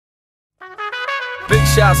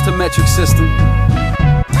shouts to Metric System,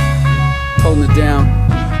 holding it down.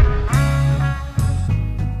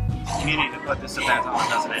 Community to put this event on,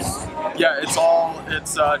 doesn't it? Yeah, it's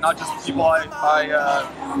not just the people I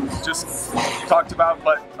just talked about,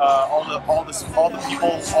 but all the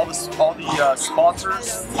people, all the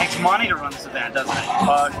sponsors. It takes money to run this event, doesn't it?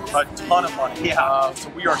 A ton of money. Yeah. So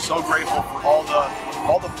we are so grateful for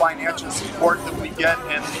all the financial support that we get,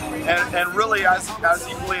 and really as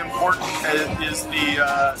equally important is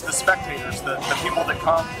the spectators, the people that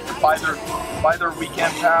come to buy their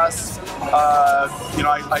weekend pass. You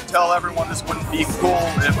know, I tell everyone this wouldn't be cool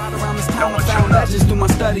if no one showed up. Through my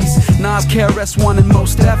studies, Nas, KRS-One, and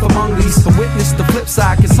Most Def among these. But witness the flip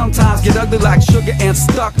side can sometimes get ugly like sugar ants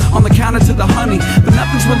stuck on the counter to the honey. But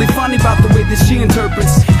nothing's really funny about the way that she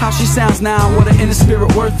interprets how she sounds now, what her inner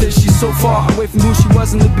spirit worth is. She's so far away from who she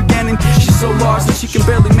was in the beginning. She's so large that she can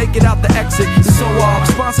barely make it out the exit. And so our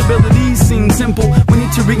responsibilities seem simple. We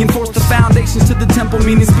need to reinforce the foundations to the temple,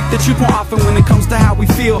 meaning speak the truth more often when it comes to how we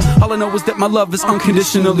feel. All I know is that my love is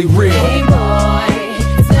unconditionally real. Hey boy.